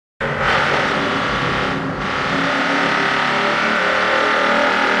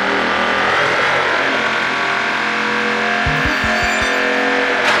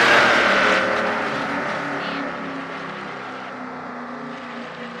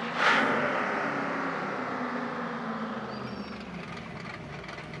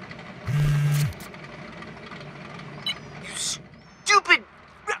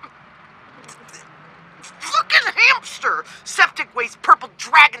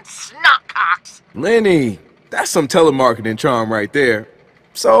fucking snotcocks! Lenny, that's some telemarketing charm right there.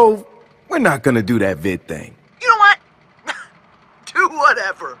 So, we're not gonna do that vid thing. You know what? Do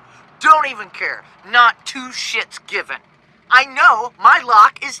whatever. Don't even care. Not two shits given. I know my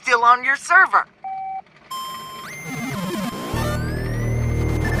lock is still on your server.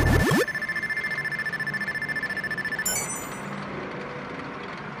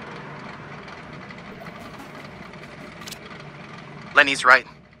 Lenny's right.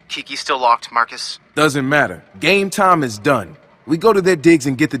 Kiki's still locked, Marcus. Doesn't matter. Game time is done. We go to their digs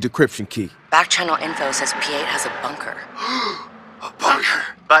and get the decryption key. Back-channel info says P8 has a bunker. A bunker?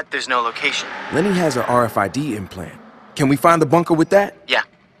 But there's no location. Lenny has an RFID implant. Can we find the bunker with that? Yeah,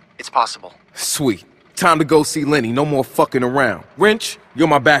 it's possible. Sweet. Time to go see Lenny. No more fucking around. Wrench, you're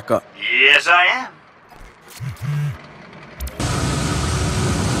my backup. Yes, I am.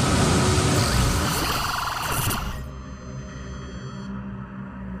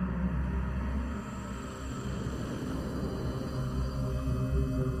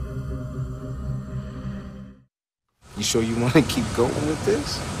 You sure you want to keep going with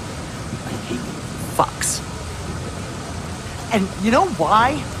this? I hate fucks. And you know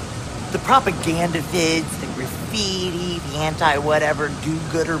why? The propaganda vids, the graffiti, the anti-whatever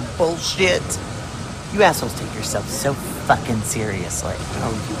do-gooder bullshit. You assholes take yourselves so fucking seriously.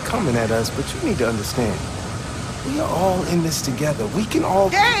 Now, you're coming at us, but you need to understand. We are all in this together. We can all...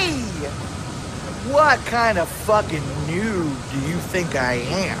 Hey! What kind of fucking noob do you think I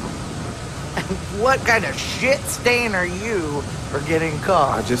am? And what kind of shit stain are you for getting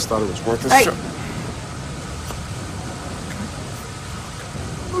caught? I just thought it was worth a Hey! shot.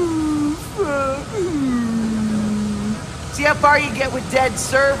 See how far you get with dead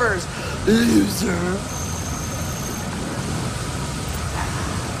servers, loser.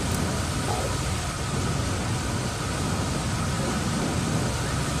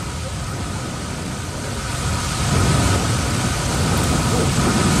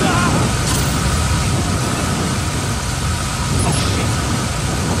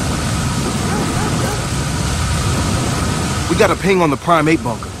 We got a ping on the Prime 8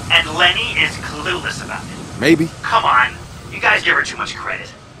 bunker. And Lenny is clueless about it. Maybe. Come on, you guys give her too much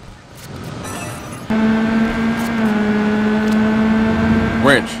credit.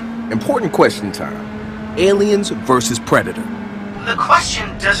 Wrench, important question time. Aliens versus Predator. The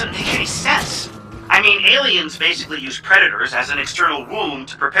question doesn't make any sense. I mean, aliens basically use predators as an external womb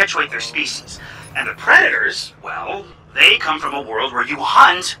to perpetuate their species. And the predators, well, they come from a world where you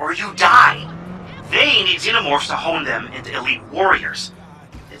hunt or you die. They need xenomorphs to hone them into elite warriors.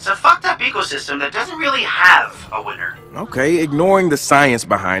 It's a fucked up ecosystem that doesn't really have a winner. Okay, ignoring the science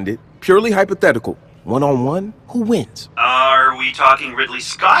behind it, purely hypothetical. One-on-one, who wins? Are we talking Ridley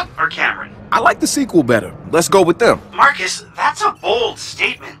Scott or Cameron? I like the sequel better. Let's go with them. Marcus, that's a bold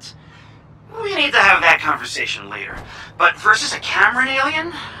statement. We need to have that conversation later. But versus a Cameron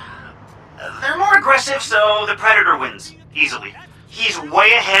alien? They're more aggressive, so the Predator wins, easily. He's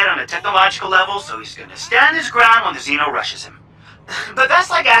way ahead on a technological level, so he's gonna stand his ground when the Xeno rushes him. But that's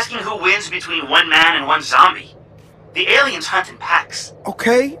like asking who wins between one man and one zombie. The aliens hunt in packs.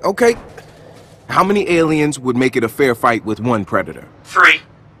 Okay. How many aliens would make it a fair fight with one Predator? 3.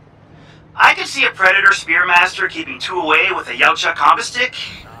 I could see a Predator Spearmaster keeping 2 away with a Yautja combo stick,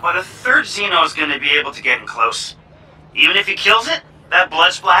 but a third Xeno is gonna be able to get in close. Even if he kills it, that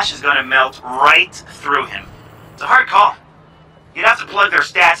blood splash is gonna melt right through him. It's a hard call. You'd have to plug their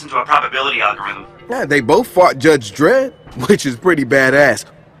stats into a probability algorithm. Yeah, they both fought Judge Dredd, which is pretty badass.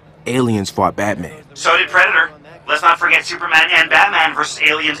 Aliens fought Batman. So did Predator. Let's not forget Superman and Batman versus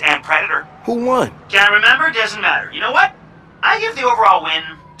aliens and Predator. Who won? Can't remember? Doesn't matter. You know what? I give the overall win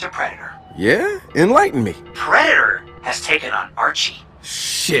to Predator. Yeah? Enlighten me. Predator has taken on Archie.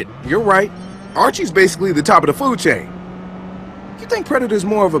 Shit, you're right. Archie's basically the top of the food chain. You think Predator's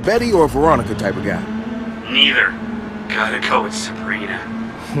more of a Betty or a Veronica type of guy? Neither. Gotta go with Sabrina.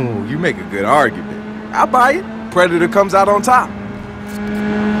 Ooh, you make a good argument. I'll buy it. Predator comes out on top.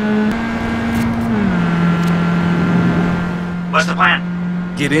 What's the plan?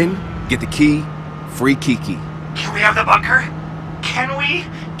 Get in, get the key, free Kiki. Can we have the bunker? Can we?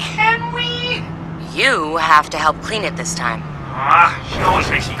 Can we? You have to help clean it this time. She always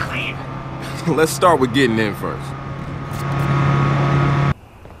makes me clean. Let's start with getting in first.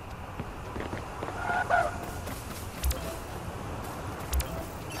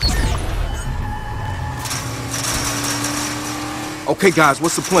 Okay, guys,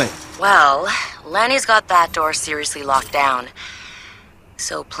 what's the plan? Well, Lanny's got that door seriously locked down.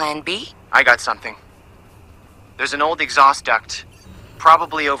 So plan B? I got something. There's an old exhaust duct.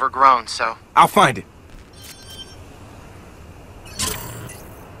 Probably overgrown, so... I'll find it.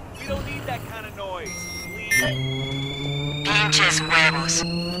 We don't need that kind of noise. Please. Pinches huevos. Go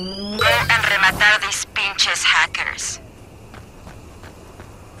and rematar these pinches hackers.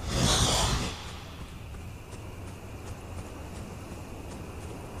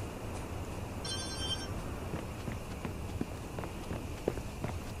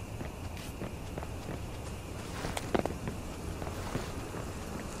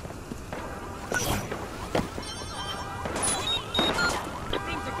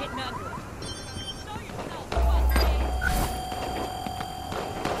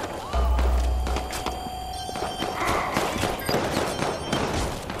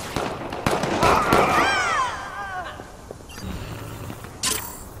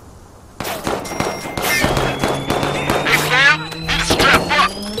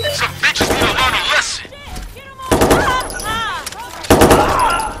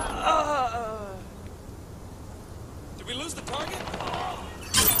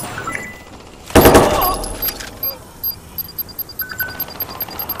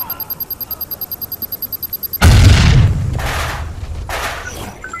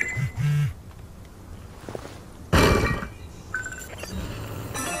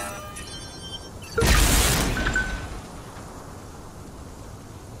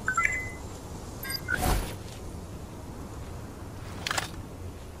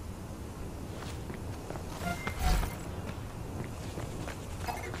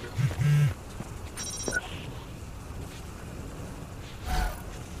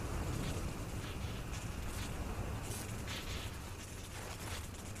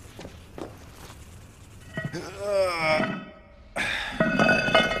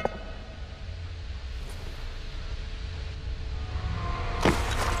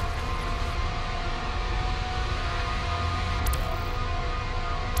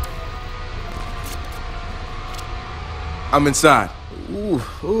 I'm inside.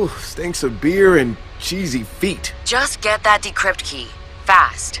 Ooh, stinks of beer and cheesy feet. Just get that decrypt key.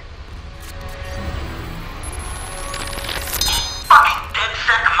 Fast. Fucking dead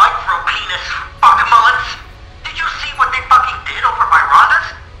sick micro penis fucking mullets. Did you see what they fucking did over by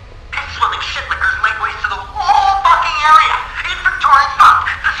Rhonda's? Piss swimming shit lickers laid waste to the whole fucking area. Inventory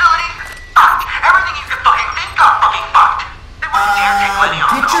fucked. Facilities fucked. Everything you could fucking think of fucking fucked. They wouldn't dare take Lenny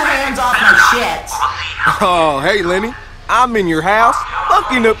on. Get your hands off my shit. We'll see how. Oh, hey, Lenny. I'm in your house,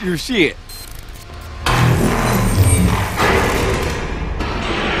 fucking up your shit.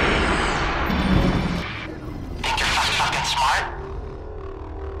 Think you're fucking smart?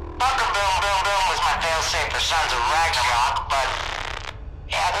 Bunker Boom Boom Boom was my failsafe for Sons of Ragnarok, but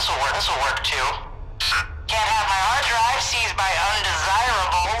yeah, this'll work too. Can't have my hard drive seized by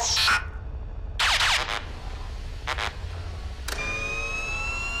undesirables.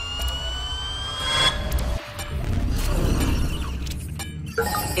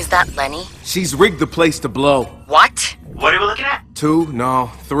 Is that Lenny? She's rigged the place to blow. What? What are we looking at? 2,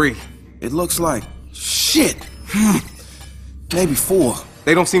 no, 3. It looks like shit. Maybe 4.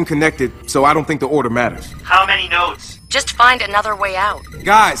 They don't seem connected, so I don't think the order matters. How many nodes? Just find another way out.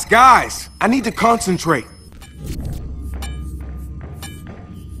 Guys, I need to concentrate.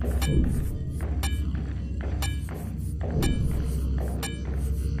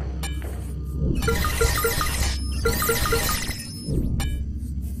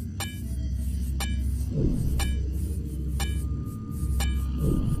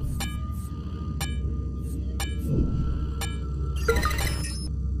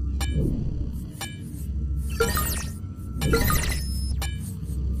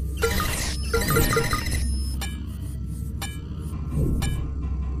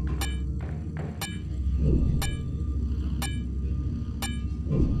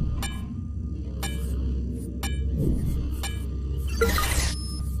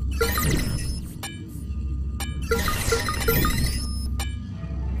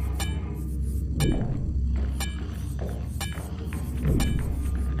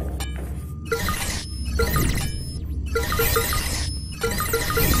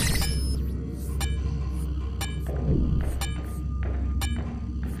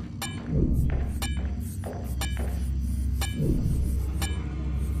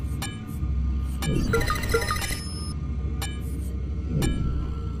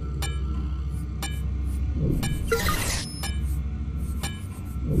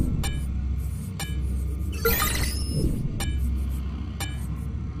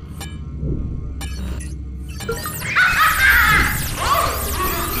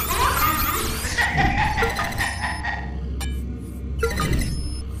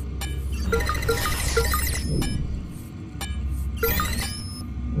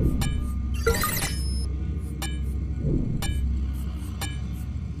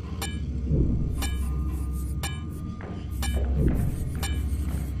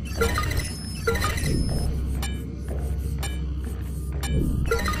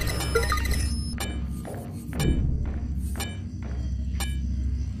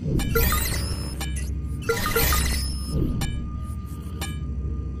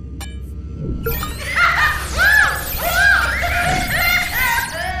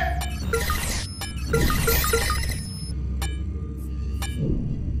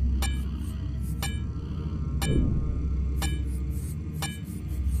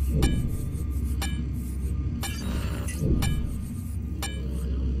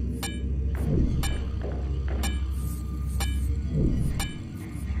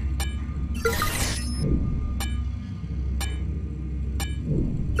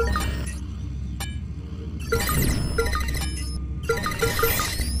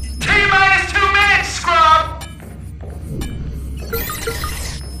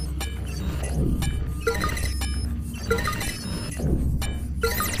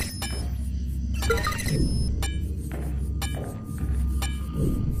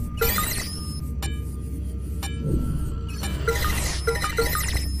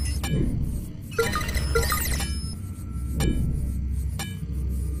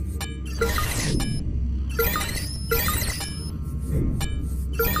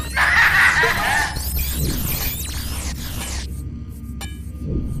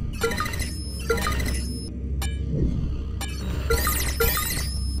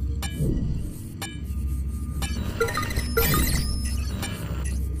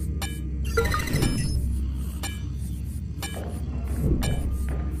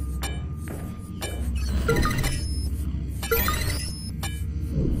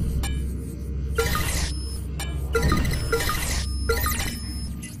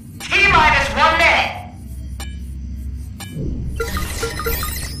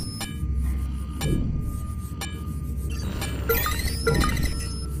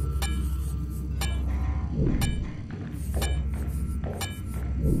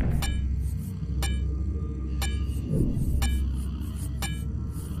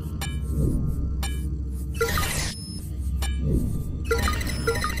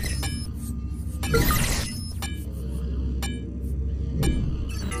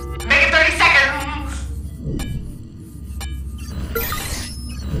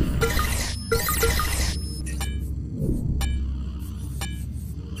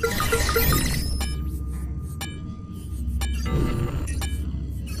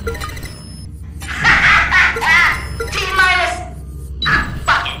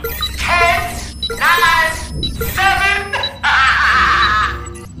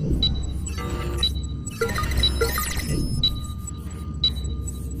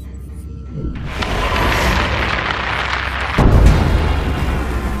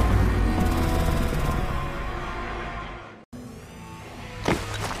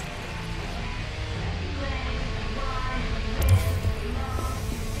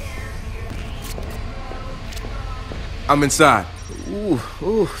 I'm inside.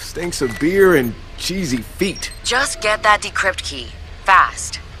 Ooh, stinks of beer and cheesy feet. Just get that decrypt key.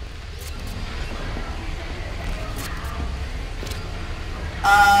 Fast.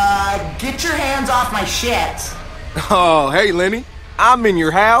 Get your hands off my shit. Oh, hey, Lenny. I'm in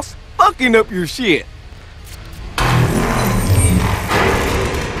your house, fucking up your shit.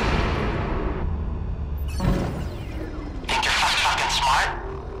 Think you're fucking smart?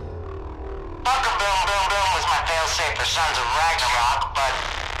 Bunker Boom Boom Boom was my failsafe for Sons of Ragnarok, but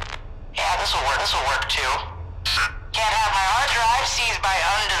yeah, this'll work too. Can't have my hard drive seized by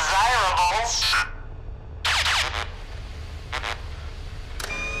undesirables.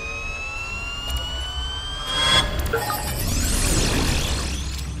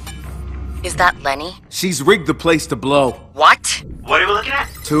 Is that Lenny? She's rigged the place to blow. What? What are we looking at?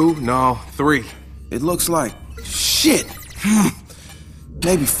 2, no, 3. It looks like shit.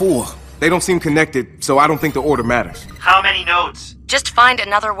 Maybe 4. They don't seem connected, so I don't think the order matters. How many nodes? Just find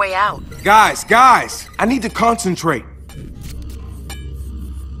another way out. Guys, I need to concentrate.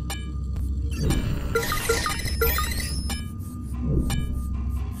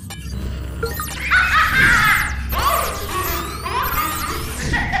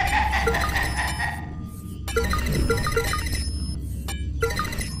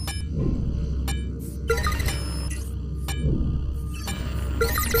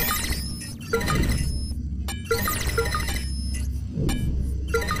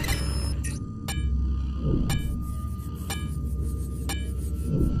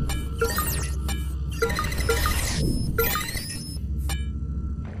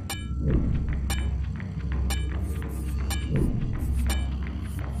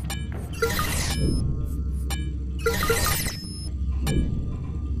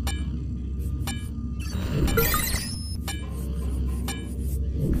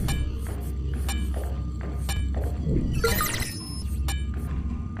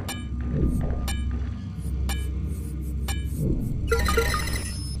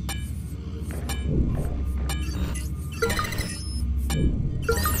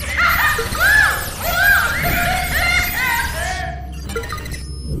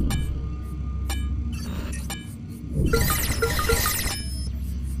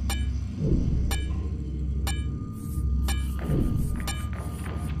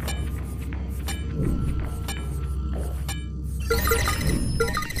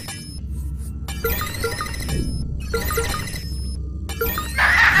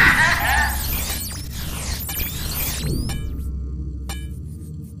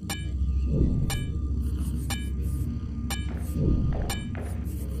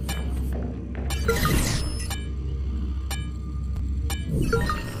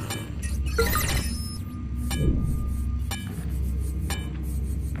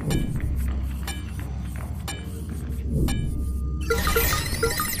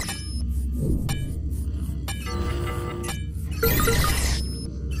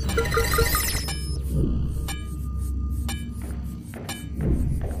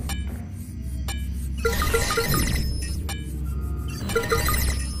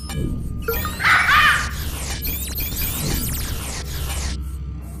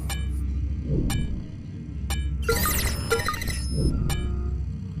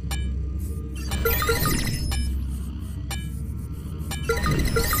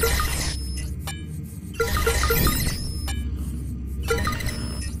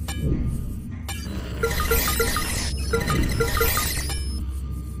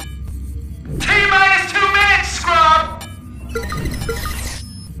 T-minus 2 minutes, scrub!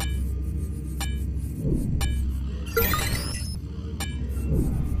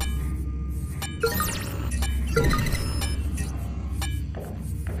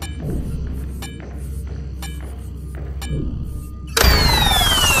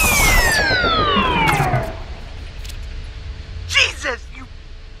 Jesus, you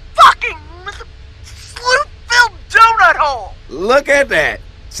fucking sloot-filled donut hole! Look at that.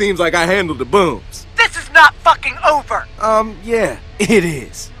 Seems like I handled the booms. This is not fucking over! Yeah, it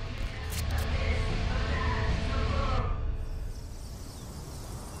is.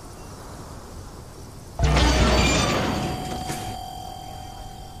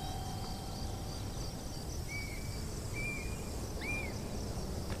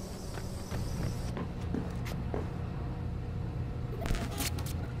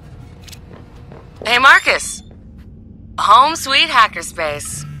 Hey, Marcus. Home sweet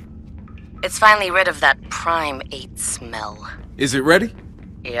hackerspace. It's finally rid of that Prime 8 smell. Is it ready?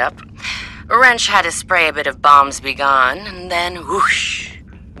 Yep. Wrench had to spray a bit of bombs be gone, and then whoosh.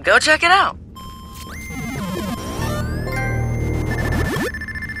 Go check it out.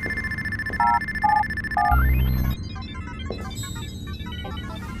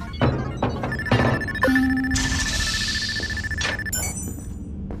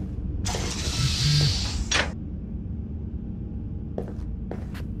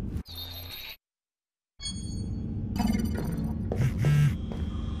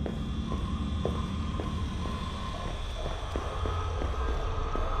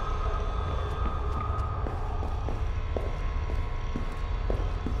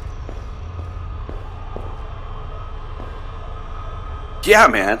 Yeah,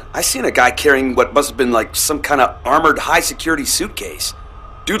 man. I seen a guy carrying what must have been like some kind of armored high-security suitcase.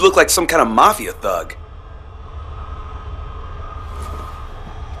 Dude looked like some kind of mafia thug.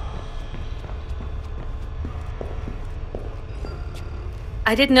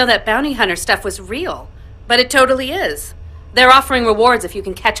 I didn't know that bounty hunter stuff was real, but it totally is. They're offering rewards if you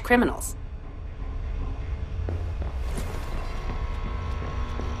can catch criminals.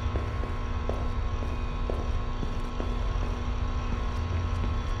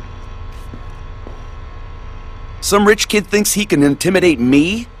 Some rich kid thinks he can intimidate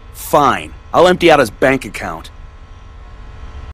me? Fine. I'll empty out his bank account.